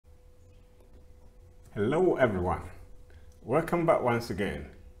Hello everyone, welcome back once again.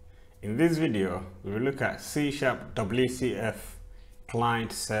 In this video we will look at C# WCF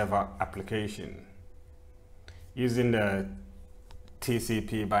client server application using the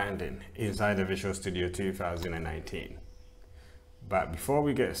TCP binding inside the Visual Studio 2019. But before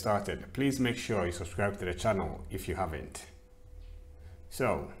we get started, please make sure you subscribe to the channel if you haven't.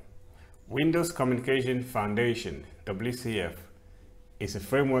 So, Windows Communication Foundation WCF is a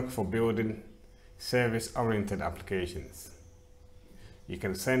framework for building service-oriented applications. You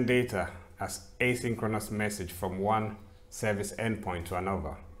can send data as asynchronous message from one service endpoint to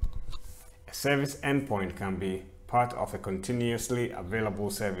another. A service endpoint can be part of a continuously available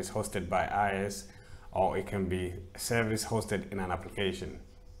service hosted by IaaS, or it can be a service hosted in an application.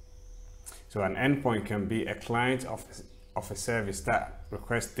 So an endpoint can be a client of a service that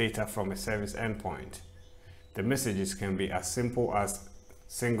requests data from a service endpoint. The messages can be as simple as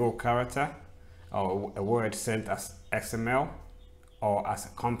single character or a word sent as XML, or as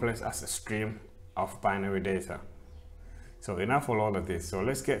complex as a stream of binary data. So enough for all of this, so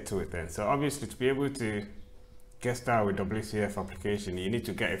let's get to it then. So obviously, to be able to get started with WCF application, you need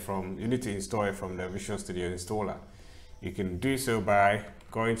to install it from the Visual Studio installer. You can do so by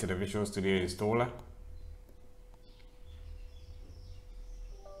going to the Visual Studio installer.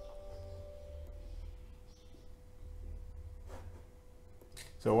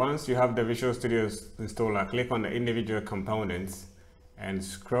 So once you have the Visual Studio installer, click on the individual components and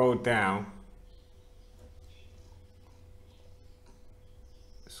scroll down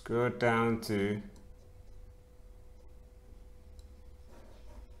to,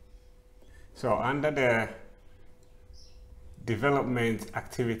 so under the development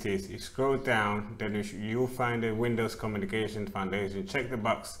activities, you scroll down, then you'll find the Windows Communication Foundation. Check the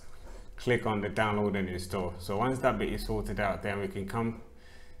box, click on the download and install. So once that bit is sorted out, then we can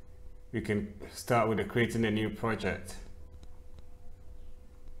start with creating a new project.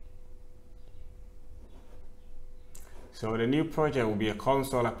 So the new project will be a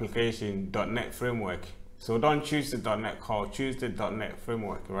console application .NET framework. So don't choose the .NET core, choose the .NET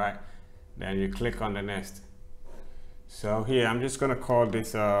framework, right? Then you click on the next. So here I'm just gonna call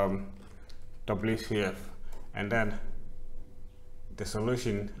this WCF, and then the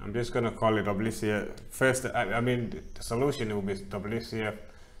solution, I'm just gonna call it WCF. First, the solution will be WCF.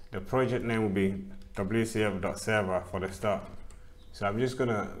 The project name will be WCF.server for the start. So I'm just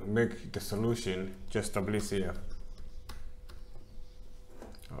gonna make the solution just WCF.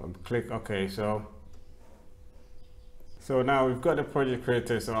 Click OK. So now we've got the project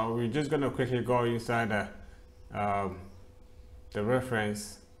created. So we're just gonna quickly go inside the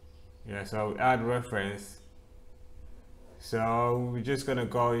reference. Yeah. So add reference. So we're just gonna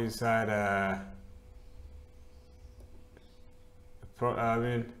go inside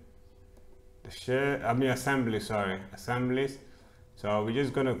assemblies. So we're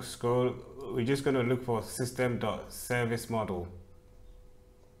just gonna scroll, we're just gonna look for system.service model.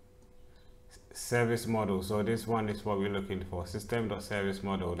 Service model. So this one is what we're looking for, system.service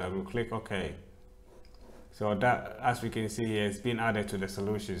model. Then we'll click OK. So that, as we can see here, it's been added to the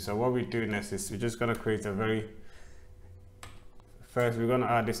solution. So what we do next is we're just gonna create first we're gonna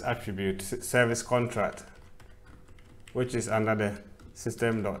add this attribute, service contract, which is under the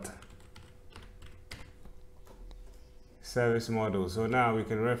system.service model. So now we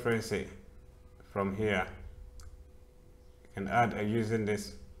can reference it from here. You can add using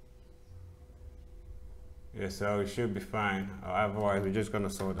this. Yeah, so it should be fine. Otherwise, we're just gonna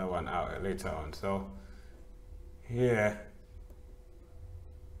sort that one out later on. So here,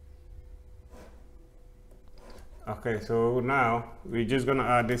 okay. So now we're just gonna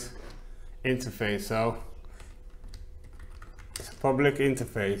add this interface. So it's a public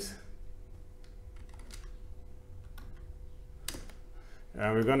interface.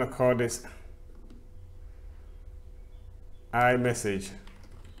 And we're gonna call this iMessage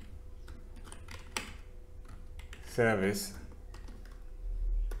service.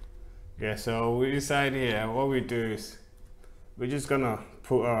 Yeah, so inside here, what we do is we're just gonna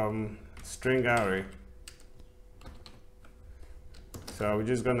put string array. So we're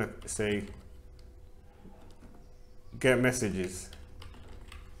just gonna say get messages.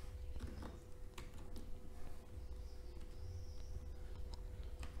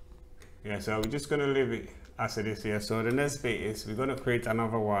 Yeah, so we're just gonna leave it as it is here. So the next bit is we're gonna create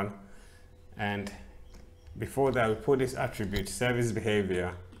another one, and before that we put this attribute service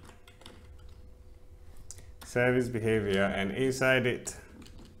behavior, and inside it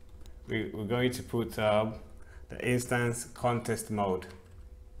we're going to put the instance context mode.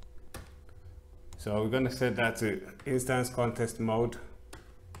 So we're going to set that to instance context mode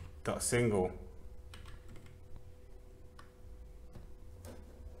dot single.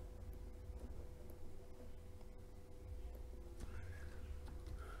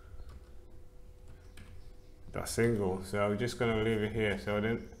 dot single. So we're just going to leave it here. So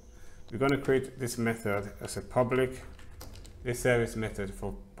then we're going to create this method as a public, this service method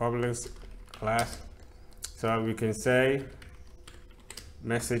for public class. So we can say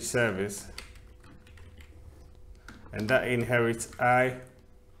message service, and that inherits I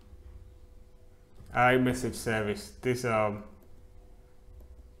message service. This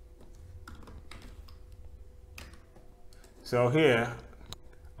so here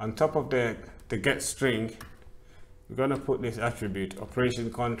on top of the get string, we're going to put this attribute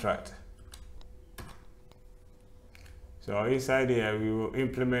operation contract. So inside here we will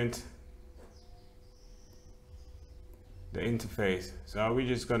implement the interface. So we're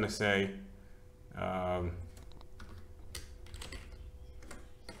just going to say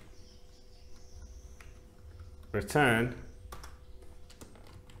return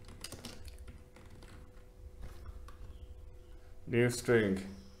new string.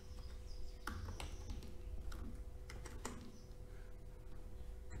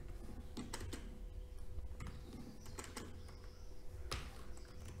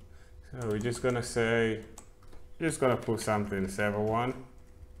 So we're just gonna say, put something, server 1,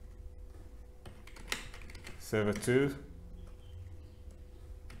 server 2,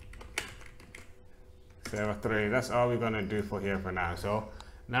 server 3. That's all we're gonna do for here for now. So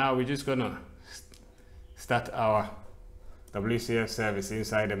now we're just gonna start our WCF service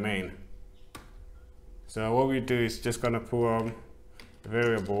inside the main. So what we do is just gonna put the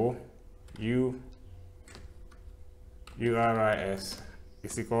variable URIS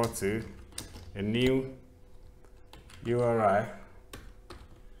is equal to a new URI.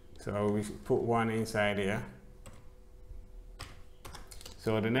 So we put 1 inside here.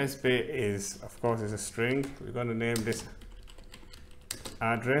 So the next bit is, of course, is a string. We're going to name this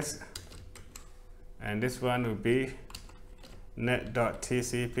address, and this one will be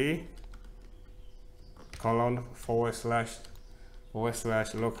net.tcp : /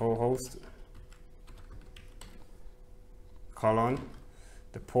 localhost :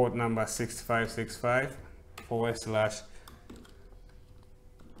 the port number 6565 /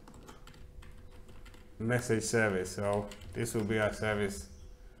 message service. So this will be our service.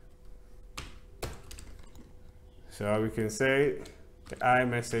 So we can say the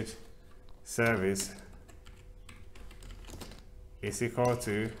iMessage service is equal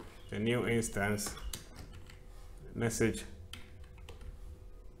to the new instance message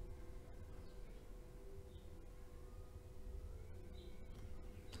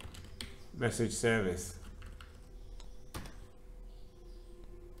service.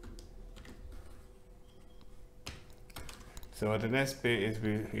 So the next bit is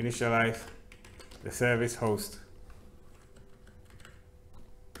we initialize the service host.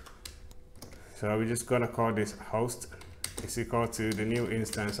 So we're just gonna call this host is equal to the new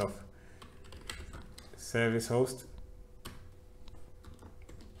instance of service host.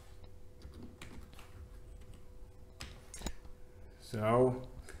 So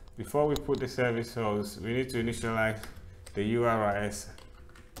before we put the service host, we need to initialize the URIs.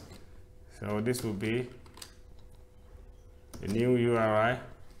 So this will be a new URI.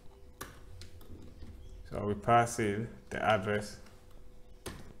 So we pass in the address.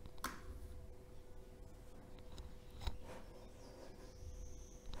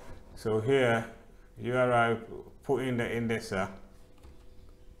 So here, URI, put in the indexer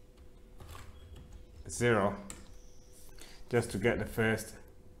 0, just to get the first.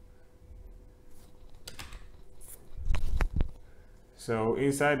 So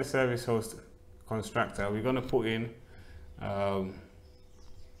inside the service host constructor, we're going to put in the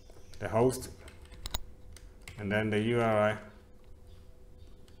host and then the URI.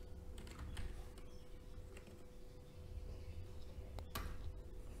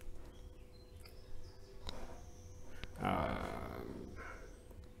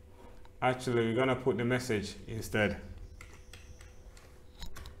 Actually, we're going to put the message instead.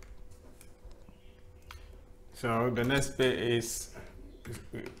 So the next bit is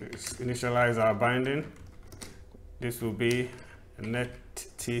initialize our binding. This will be a net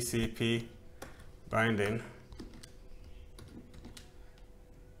TCP binding.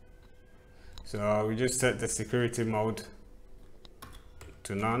 So we just set the security mode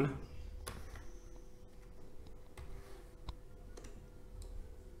to none.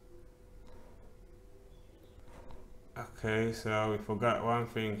 Okay, so we forgot one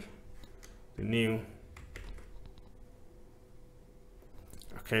thing, the new.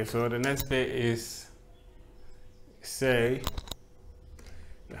 Okay, so the next bit is say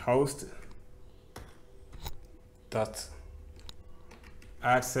the host dot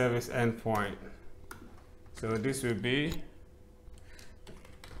add service endpoint. So this will be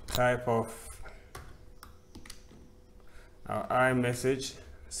type of our iMessage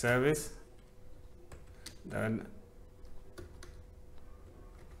service, then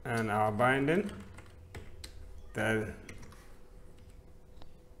and our binding, then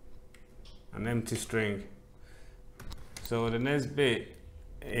an empty string. So the next bit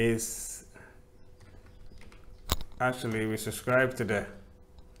is actually we subscribe to the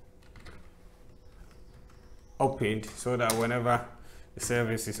opened, so that whenever the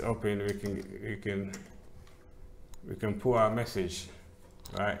service is open, we can put our message,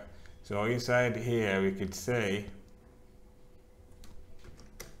 right? So inside here we could say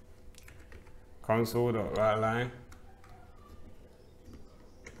console.writeLine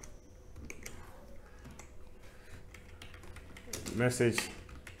message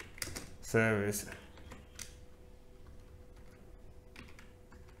service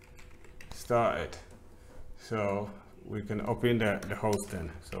started. So we can open the host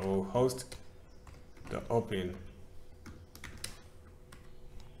then. So host the open.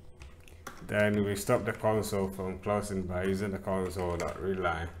 Then we stop the console from closing by using the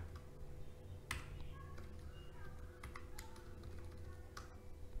console.readLine.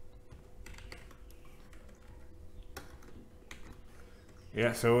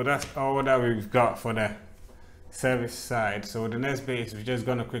 Yeah, so that's all that we've got for the service side. So the next bit is we're just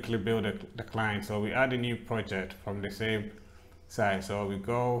going to quickly build the client. So we add a new project from the same side. So we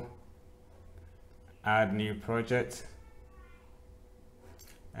go add new project,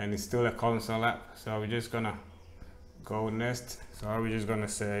 and it's still a console app. So we're just gonna go next. So we're just gonna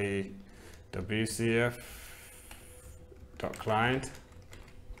say WCF.client.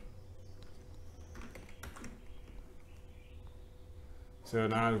 So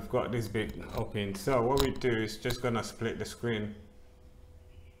now we've got this bit open. So what we do is just gonna split the screen.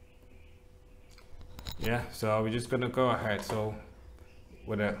 Yeah, so we're just gonna go ahead. So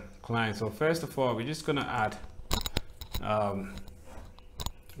with the client. So first of all, we're just gonna add,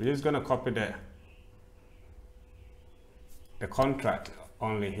 we're just gonna copy the contract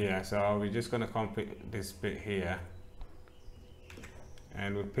only here. So we're just gonna copy this bit here,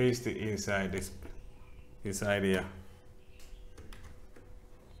 and we paste it inside here.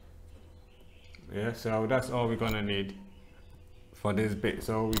 Yeah, so that's all we're gonna need for this bit.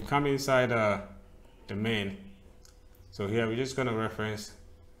 So we come inside the main. So here we're just gonna reference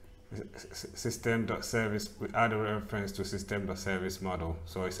system.service. We add a reference to system.service model.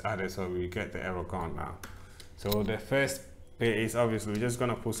 So it's added, so we get the error gone now. So the first bit is obviously we're just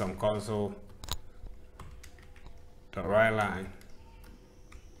gonna put some console.writeLine.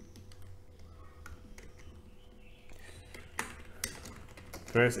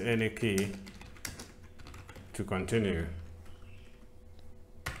 Press any key to continue.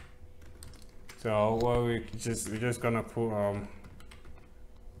 So what we're just gonna put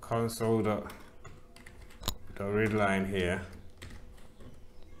console.readLine here.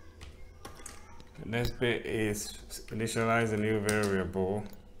 The next bit is initialize a new variable.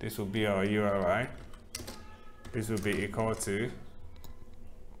 This will be our URI. This will be equal to.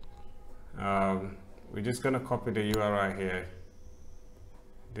 We're just gonna copy the URI here.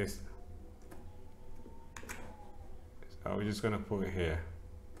 This. So we're just gonna put it here.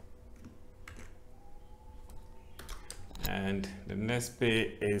 And the next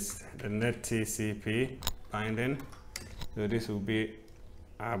bit is the net TCP binding. So this will be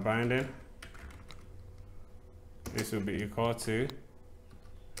our binding. This will be equal to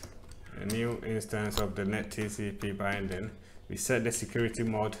a new instance of the net TCP binding. We set the security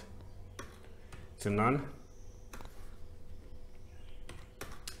mode to none.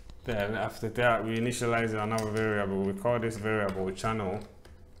 Then after that, we initialize another variable. We call this variable channel.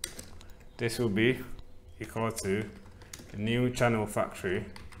 This will be equal to a new channel factory.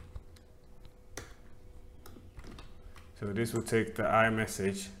 So this will take the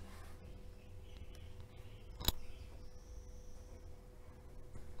iMessage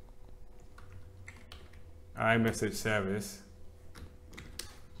service.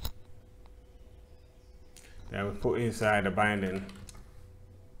 Then we put inside the binding.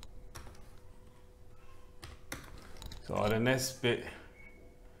 So the next bit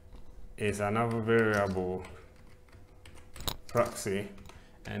is another variable proxy,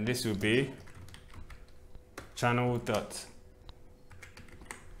 and this will be channel dot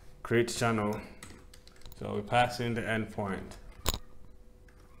create channel. So we pass in the endpoint.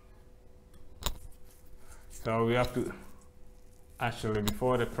 So we have to actually,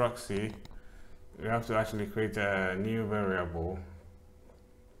 before the proxy, we have to actually create a new variable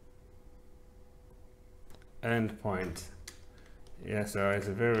endpoint. Yeah, so it's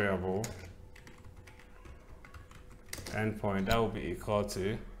a variable endpoint that will be equal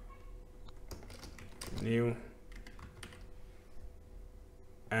to new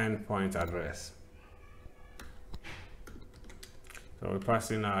endpoint address. So we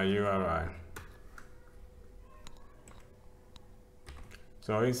pass in our URI.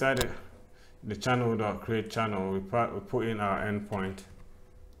 So inside the channel.create channel, we put in our endpoint.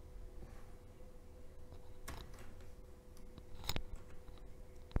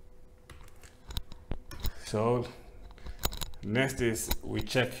 So next is we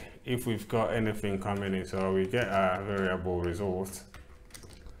check if we've got anything coming in. So we get our variable result.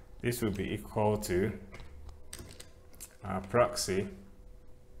 This will be equal to our proxy.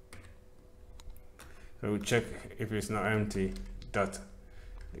 So we check if it's not empty, dot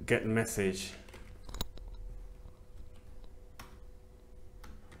get message.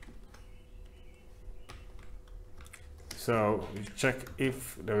 So we check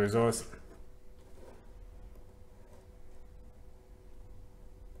if the results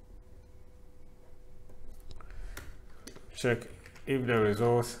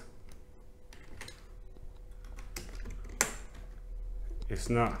is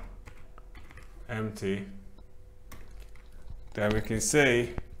not empty, then we can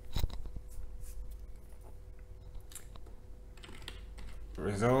say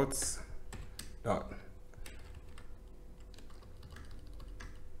results dot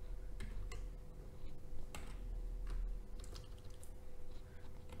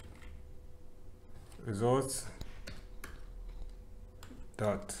results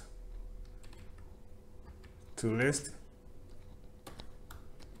dot to list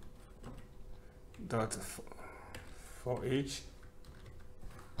dot for each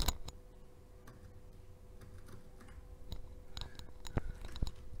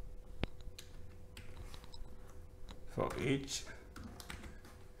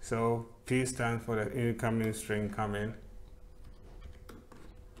so P stands for the incoming string coming,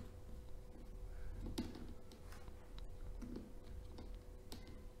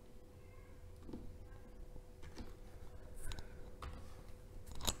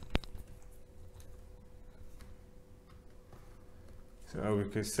 so we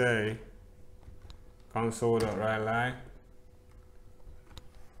could say console.writeLine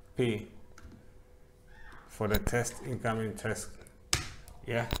P for the test, incoming test.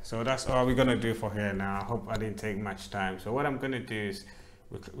 Yeah, so that's all we're gonna do for here now. I hope I didn't take much time. So what I'm gonna do is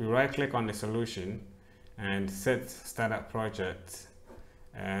we right click on the solution and set startup project,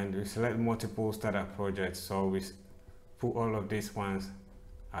 and we select multiple startup projects. So we put all of these ones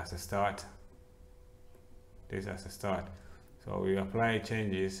as a start, this as a start. So we apply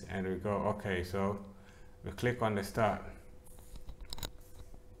changes and we go okay. So we click on the start.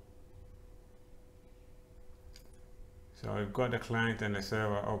 So we've got the client and the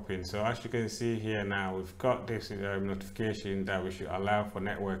server open. So as you can see here now, we've got this notification that we should allow for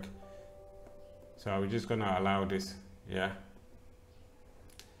network. So we're just gonna allow this, yeah.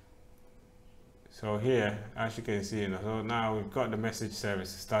 So here, as you can see, so now we've got the message service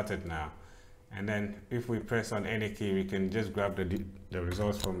started now. And then if we press on any key, we can just grab the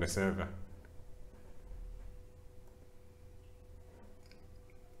results from the server.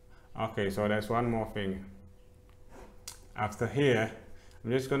 Okay, so there's one more thing. After here,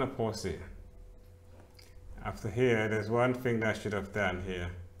 I'm just gonna pause it. After here, there's one thing that I should have done here.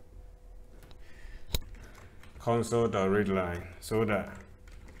 Console.readLine, so that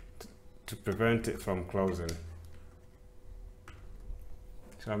to prevent it from closing.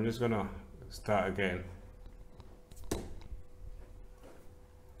 So I'm just gonna start again.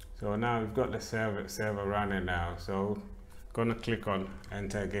 So now we've got the server running now. So gonna click on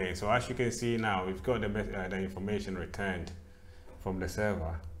enter again. So as you can see now, we've got the information returned from the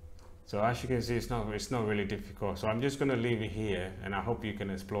server. So as you can see, it's not really difficult. So I'm just gonna leave it here, and I hope you can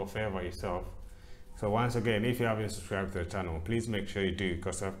explore further yourself. So once again, if you haven't subscribed to the channel, please make sure you do,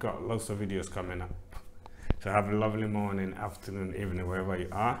 because I've got lots of videos coming up. So have a lovely morning, afternoon, evening, wherever you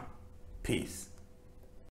are. Peace.